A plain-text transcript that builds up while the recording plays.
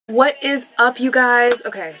What is up, you guys?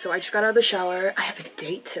 Okay, so I just got out of the shower. I have a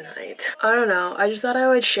date tonight. I don't know, I just thought I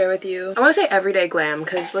would share with you. I want to say everyday glam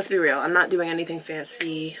because let's be real, I'm not doing anything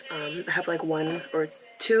fancy. I have like 1 or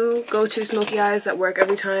 2 go-to smoky eyes that work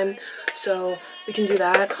every time, so we can do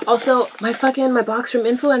that. Also, my box from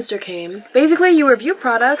Influencer came. Basically, you review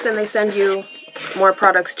products and they send you more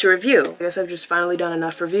products to review. I guess I've just finally done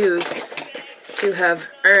enough reviews to have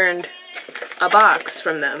earned a box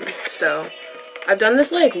from them. So I've done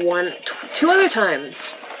this like 2 other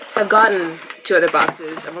times. I've gotten 2 other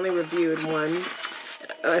boxes. I've only reviewed 1.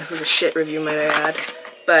 It was a shit review, might I add.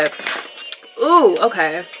 But, ooh,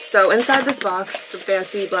 okay. So inside this box, some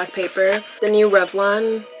fancy black paper. The new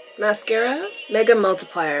Revlon mascara. Mega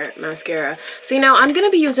Multiplier mascara. See, now I'm going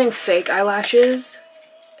to be using fake eyelashes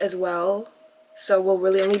as well. So we'll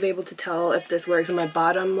really only be able to tell if this works on my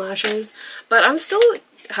bottom lashes. But I'm still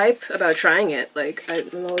hype about trying it. Like,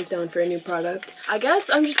 I'm always down for a new product. I guess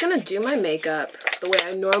I'm just gonna do my makeup the way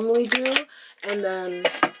I normally do, and then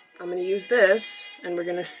I'm gonna use this and we're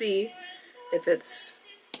gonna see if it's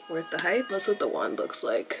worth the hype. That's what the wand looks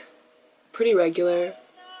like. Pretty regular.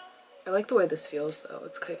 I like the way this feels though.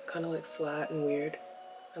 It's kind of like flat and weird.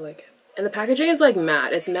 I like it. And the packaging is like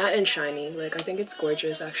matte. It's matte and shiny. Like, I think it's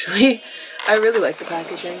gorgeous actually. I really like the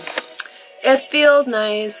packaging. It feels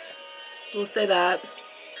nice. We'll say that.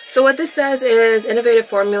 So what this says is, innovative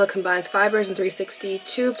formula combines fibers and 360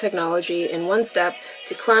 tube technology in one step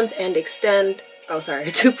to plump and extend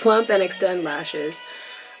lashes.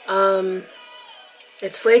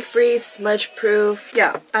 It's flake free, smudge proof.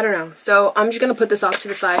 Yeah, I don't know. So I'm just gonna put this off to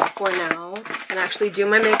the side for now and actually do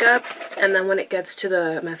my makeup, and then when it gets to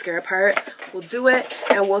the mascara part, we'll do it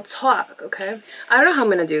and we'll talk, okay? I don't know how I'm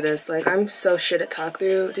gonna do this. Like, I'm so shit at talk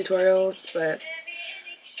through tutorials, but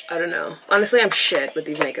I don't know. Honestly, I'm shit with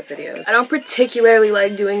these makeup videos. I don't particularly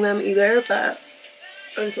like doing them either, but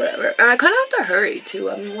whatever. And I kind of have to hurry too.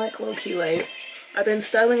 I'm like low-key late. I've been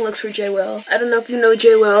styling looks for JAYWILL. I don't know if you know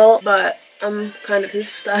JAYWILL, but I'm kind of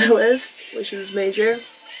his stylist, which is major.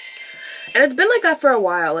 And it's been like that for a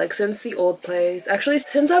while, like since the old place. Actually,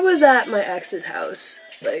 since I was at my ex's house,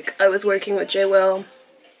 like I was working with JAYWILL.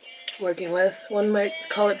 One might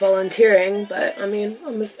call it volunteering, but I mean,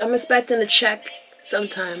 I'm expecting a check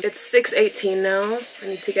sometime. It's 6:18 now. I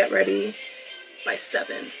need to get ready by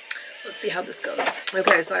 7. Let's see how this goes.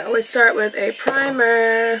 Okay, so I always start with a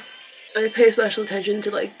primer. I pay special attention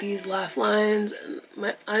to like these laugh lines and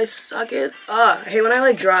my eye sockets. I hate when I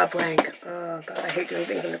like draw a blank. Oh god, I hate doing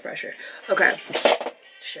things under pressure. Okay.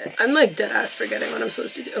 Shit. I'm like dead ass forgetting what I'm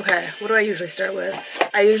supposed to do. Okay, what do I usually start with?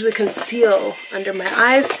 I usually conceal under my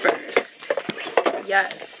eyes first.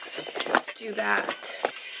 Yes. Let's do that.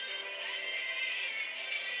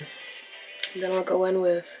 And then I'll go in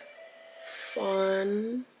with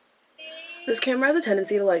Fawn. This camera has a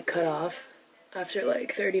tendency to like cut off after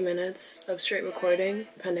like 30 minutes of straight recording,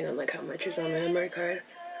 depending on like how much is on my memory card.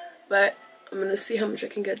 But I'm gonna see how much I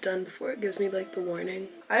can get done before it gives me like the warning.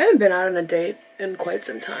 I haven't been out on a date in quite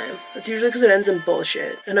some time. It's usually because it ends in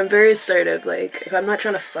bullshit. And I'm very assertive. Like, if I'm not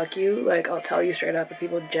trying to fuck you, like I'll tell you straight up, if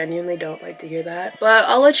people genuinely don't like to hear that. But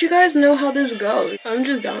I'll let you guys know how this goes. I'm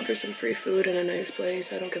just down for some free food in a nice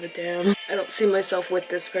place. I don't give a damn. I don't see myself with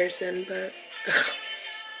this person, but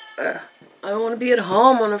I don't want to be at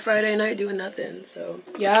home on a Friday night doing nothing. So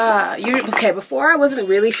yeah, okay, before I wasn't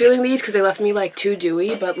really feeling these because they left me like too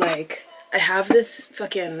dewy, but like I have this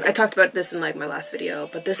fucking, I talked about this in like my last video,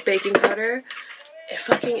 but this baking powder,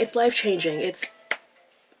 it's life-changing. It's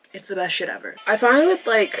the best shit ever. I find with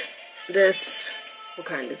like this, what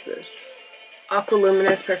kind is this?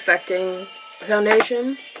 Aqualuminous Perfecting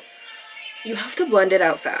Foundation, you have to blend it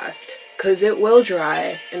out fast because it will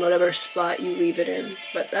dry in whatever spot you leave it in.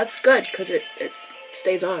 But that's good because it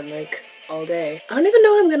stays on like all day. I don't even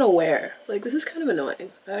know what I'm gonna wear. Like, this is kind of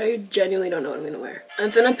annoying. I genuinely don't know what I'm gonna wear.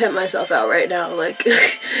 I'm finna pimp myself out right now. Like,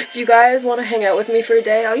 if you guys want to hang out with me for a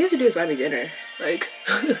day, all you have to do is buy me dinner. Like,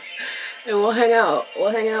 and we'll hang out.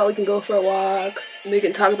 We can go for a walk. We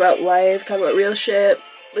can talk about life, talk about real shit.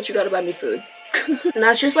 But you gotta buy me food. And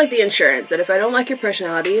that's just like the insurance that if I don't like your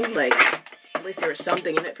personality, like, at least there was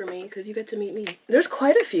something in it for me because you get to meet me. There's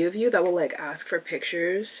quite a few of you that will like ask for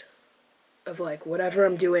pictures of like whatever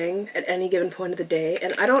I'm doing at any given point of the day,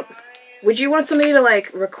 and I don't, would you want somebody to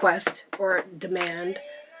like request or demand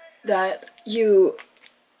that you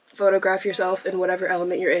photograph yourself in whatever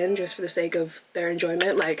element you're in just for the sake of their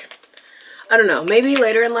enjoyment? Like, I don't know, maybe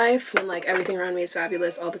later in life when like everything around me is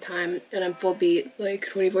fabulous all the time and I'm full beat like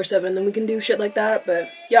 24/7, then we can do shit like that. But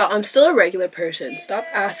yeah, I'm still a regular person. Stop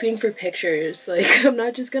asking for pictures. Like, I'm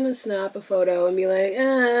not just gonna snap a photo and be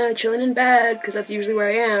like, chilling in bed, because that's usually where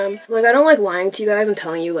I am. Like, I don't like lying to you guys and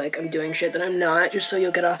telling you like I'm doing shit that I'm not just so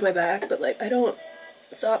you'll get off my back, but like, I don't.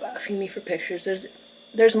 Stop asking me for pictures.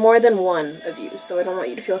 There's more than one of you, so I don't want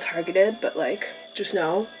you to feel targeted, but like, just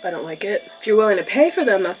know I don't like it. If you're willing to pay for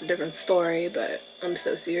them, that's a different story, but I'm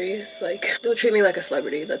so serious. Like, don't treat me like a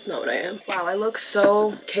celebrity. That's not what I am. Wow, I look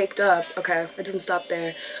so caked up. Okay, it doesn't stop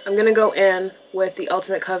there. I'm gonna go in with the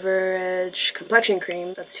Ultimate Coverage Complexion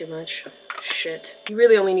Cream. That's too much. Shit. You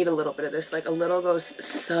really only need a little bit of this. Like, a little goes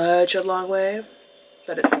such a long way,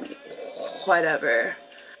 but it's whatever.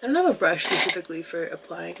 I don't have a brush specifically for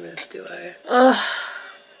applying this, do I? Ugh.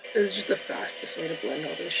 This is just the fastest way to blend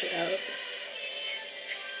all this shit out.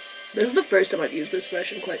 This is the first time I've used this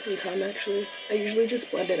brush in quite some time, actually. I usually just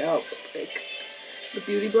blend it out with, like, the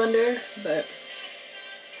Beauty Blender, but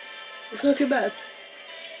it's not too bad.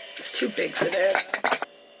 It's too big for there.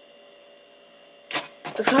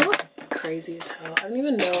 This kind of looks crazy as hell. I don't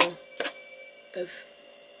even know if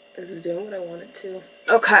it's doing what I want it to.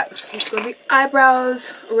 Okay, let's go to the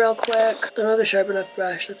eyebrows real quick. I don't have a sharp enough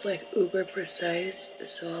brush that's like uber precise,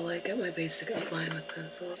 so I'll like get my basic outline with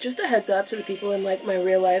pencil. Just a heads up to the people in like my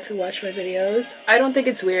real life who watch my videos. I don't think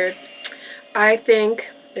it's weird. I think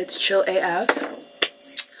it's chill AF.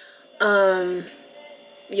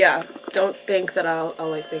 Yeah, don't think that I'll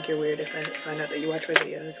like think you're weird if I find out that you watch my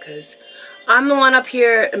videos, because I'm the one up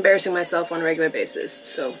here embarrassing myself on a regular basis,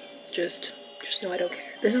 so just know I don't care.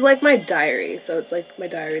 This is like my diary, so it's like my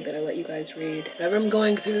diary that I let you guys read. Whatever I'm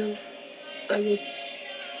going through, I will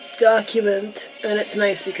document. And it's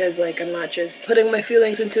nice because like I'm not just putting my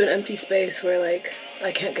feelings into an empty space where like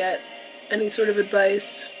I can't get any sort of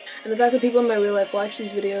advice. And the fact that people in my real life watch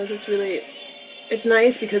these videos, it's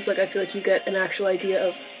nice because like I feel like you get an actual idea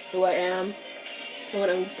of who I am and what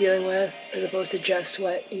I'm dealing with, as opposed to just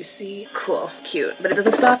what you see. Cool, cute. But it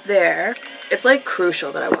doesn't stop there. It's like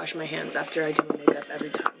crucial that I wash my hands after I do my makeup every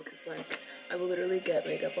time, because like I will literally get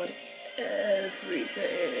makeup on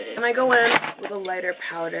everything. And I go in with a lighter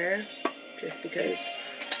powder just because,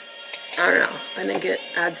 I don't know, I think it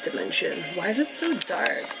adds dimension. Why is it so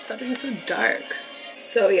dark? Stop being so dark.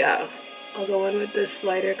 So yeah, I'll go in with this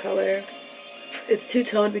lighter color. It's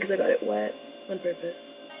two-toned because I got it wet on purpose.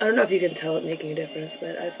 I don't know if you can tell it making a difference,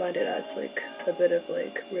 but I find it adds like a bit of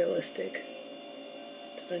like realistic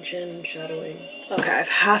dimension and shadowing. Okay, I have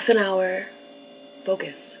half an hour.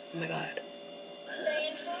 Focus. Oh my god.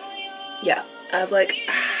 Yeah, I have like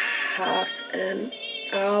half an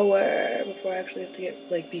hour before I actually have to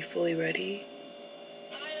get like be fully ready.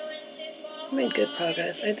 I made good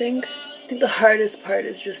progress, I think. I think the hardest part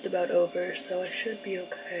is just about over, so I should be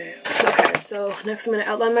okay. Okay, so next I'm gonna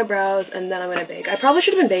outline my brows and then I'm gonna bake. I probably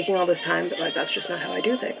should have been baking all this time, but like that's just not how I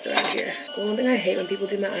do things around here. The one thing I hate when people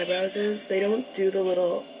do my eyebrows is they don't do the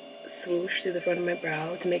little swoosh through the front of my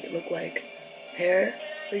brow to make it look like hair.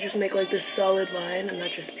 They just make like this solid line and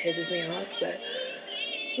that just pisses me off, but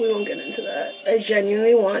we won't get into that. I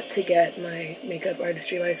genuinely want to get my makeup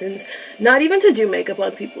artistry license. Not even to do makeup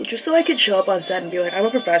on people, just so I could show up on set and be like, I'm a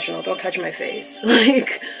professional, don't touch my face.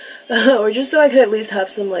 Like, or just so I could at least have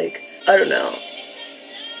some like, I don't know.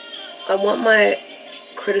 I want my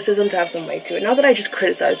criticism to have some weight to it. Not that I just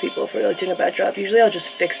criticize people for like doing a bad job. Usually I'll just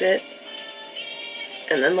fix it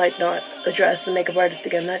and then like not address the makeup artist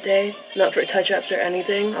again that day. Not for touch-ups or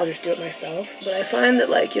anything, I'll just do it myself. But I find that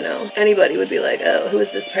like, you know, anybody would be like, oh, who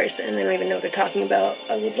is this person? They don't even know what they're talking about.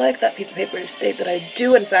 I would like that piece of paper to state that I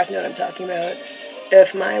do in fact know what I'm talking about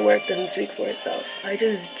if my work doesn't speak for itself. I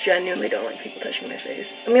just genuinely don't like people touching my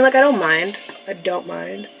face. I mean, like, I don't mind,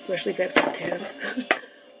 especially if they have soft hands.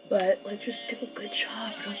 But like, just do a good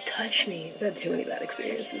job, don't touch me. I've had too many bad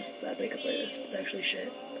experiences with bad makeup artists. It's actually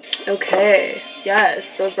shit. Okay,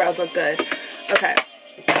 yes, those brows look good. Okay,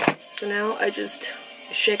 so now I just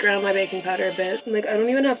shake around my baking powder a bit. Like, I don't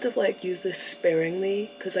even have to like use this sparingly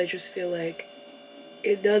because I just feel like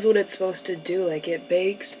it does what it's supposed to do. Like, it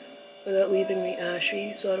bakes without leaving me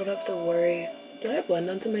ashy, so I don't have to worry. Do I have blend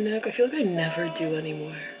onto my neck? I feel like I never do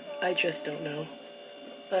anymore. I just don't know.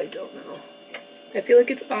 I don't know. I feel like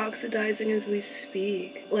it's oxidizing as we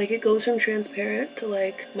speak. Like, it goes from transparent to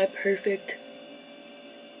like my perfect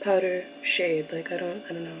powder shade. Like, I don't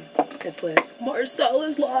know. It's lit. Marcel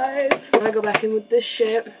is live. I go back in with this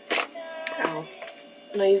shit. Ow.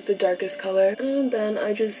 And I use the darkest color. And then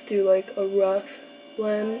I just do like a rough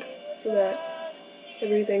blend so that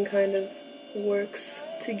everything kind of works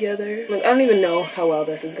together. Like, I don't even know how well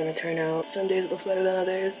this is gonna turn out. Some days it looks better than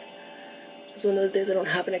others. It's one of those days I don't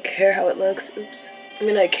happen to care how it looks. Oops. I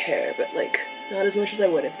mean, I care, but like not as much as I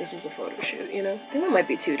would if this was a photo shoot, you know? I think it might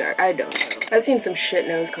be too dark. I don't know. I've seen some shit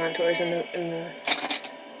nose contours in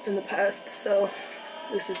the past, so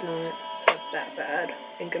this is not that bad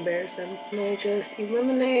in comparison. I just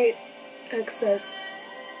eliminate excess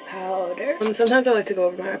powder. Sometimes I like to go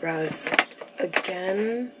over my eyebrows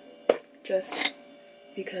again, just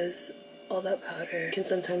because all that powder can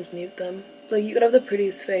sometimes mute them. Like, you could have the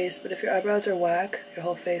prettiest face, but if your eyebrows are whack, your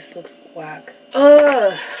whole face looks whack.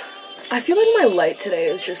 I feel like my light today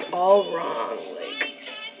is just all wrong.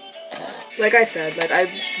 Like I said, like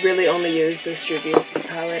I really only use the Struvius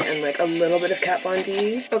palette and like a little bit of Kat Von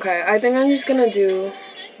D. Okay, I think I'm just gonna do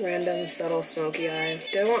random subtle smoky eye.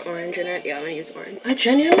 Do I want orange in it? Yeah, I'm gonna use orange. I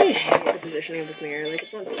genuinely hate the position of this mirror. Like,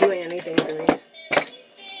 it's not doing anything for me.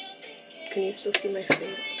 Can you still see my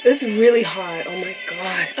face? It's really hot. Oh my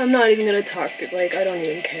god. I'm not even gonna talk. Like, I don't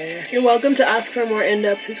even care. You're welcome to ask for a more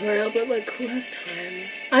in-depth tutorial, but like, who has time?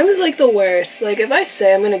 I'm like the worst. Like, if I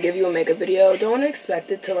say I'm gonna give you a makeup video, don't expect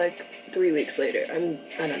it to like 3 weeks later. I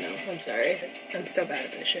don't know. I'm sorry. I'm so bad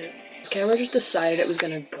at this shit. This camera just decided it was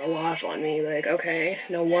gonna go off on me. Like, okay,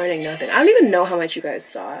 no warning, nothing. I don't even know how much you guys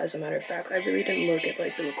saw, as a matter of fact. I really didn't look at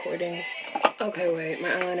like the recording. Okay, wait, my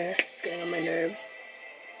eyeliner is getting on my nerves.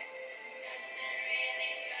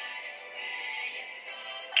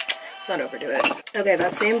 Let's not overdo it. Okay,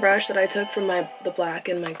 that same brush that I took from the black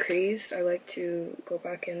in my crease, I like to go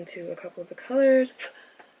back into a couple of the colors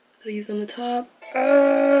that I use on the top.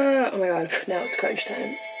 Oh my god, now it's crunch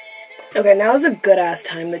time. Okay, now is a good ass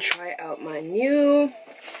time to try out my new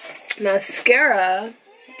mascara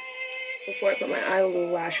before I put my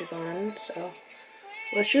eyelashes on. So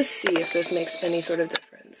let's just see if this makes any sort of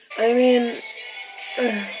difference. I mean,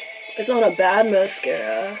 it's not a bad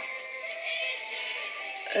mascara.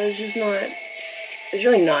 It's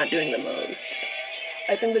really not doing the most.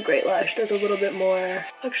 I think the Great Lash does a little bit more.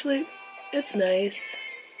 Actually, it's nice.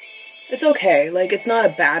 It's okay. Like, it's not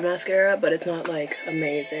a bad mascara, but it's not like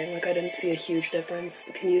amazing. Like, I didn't see a huge difference.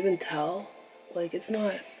 Can you even tell? Like, it's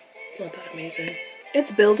not that amazing.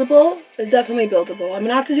 It's buildable. It's definitely buildable. I'm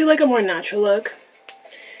gonna have to do like a more natural look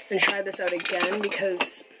and try this out again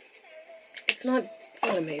because it's not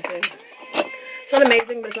amazing. It's not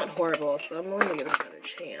amazing, but it's not horrible, so I'm willing to give it another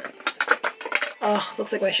chance. Oh,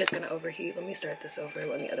 looks like my shit's gonna overheat. Let me start this over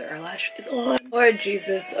when the other eyelash is on. Lord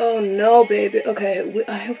Jesus. Oh no, baby. Okay,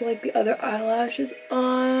 I have like the other eyelashes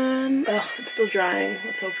on. Ugh, it's still drying.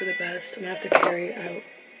 Let's hope for the best. I'm gonna have to carry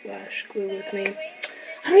eyelash glue with me.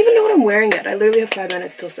 I don't even know what I'm wearing yet. I literally have 5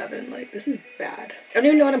 minutes till 7. Like, this is bad. I don't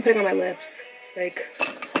even know what I'm putting on my lips. Like,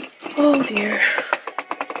 oh dear.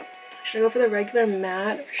 Should I go for the regular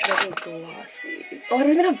matte or should I go glossy? Oh, I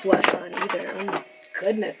don't even have blush on either. Oh my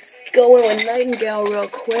goodness. Going with Nightingale real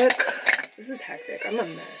quick. This is hectic. I'm a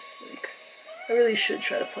mess. Like, I really should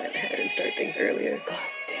try to plan ahead and start things earlier. God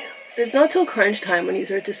damn. It's not till crunch time when you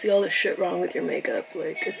start to see all the shit wrong with your makeup.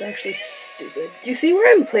 Like, it's actually stupid. Do you see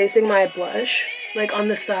where I'm placing my blush? Like, on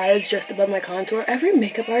the sides just above my contour? Every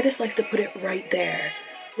makeup artist likes to put it right there.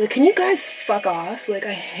 Like, can you guys fuck off? Like,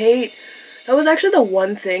 I hate... That was actually the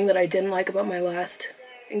one thing that I didn't like about my last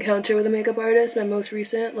encounter with a makeup artist, my most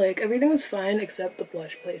recent. Like, everything was fine except the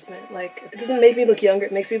blush placement. Like, it doesn't make me look younger,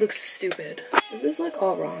 it makes me look stupid. This is like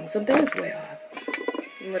all wrong. Something is way off.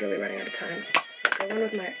 I'm literally running out of time. I went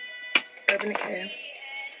with my Urban Decay.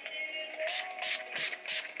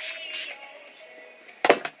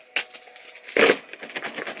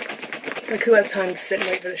 Like, who has time to sit and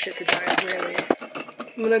wait for the shit to dry, really?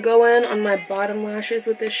 I'm gonna go in on my bottom lashes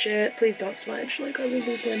with this shit. Please don't smudge, like I will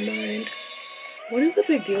lose my mind. What is the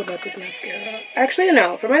big deal about this mascara? Actually,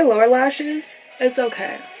 no, for my lower lashes, it's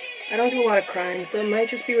okay. I don't do a lot of crying, so it might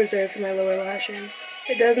just be reserved for my lower lashes.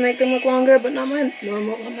 It does make them look longer, but not my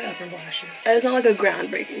upper lashes. It's not like a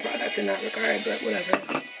groundbreaking product in that regard, but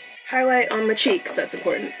whatever. Highlight on my cheeks, that's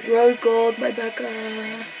important. Rose Gold by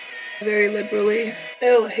Becca. Very liberally.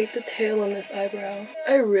 Ew, I hate the tail on this eyebrow.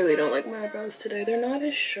 I really don't like my eyebrows today. They're not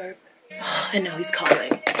as sharp. Oh, I know, he's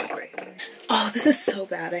calling. Great. Oh, this is so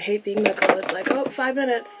bad. I hate being that girl that's like, oh, 5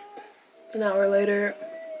 minutes. An hour later.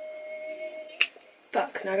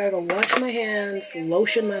 Fuck, now I gotta go wash my hands,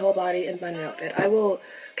 lotion my whole body, and find an outfit. I will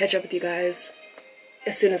catch up with you guys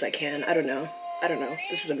as soon as I can. I don't know.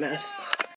 This is a mess.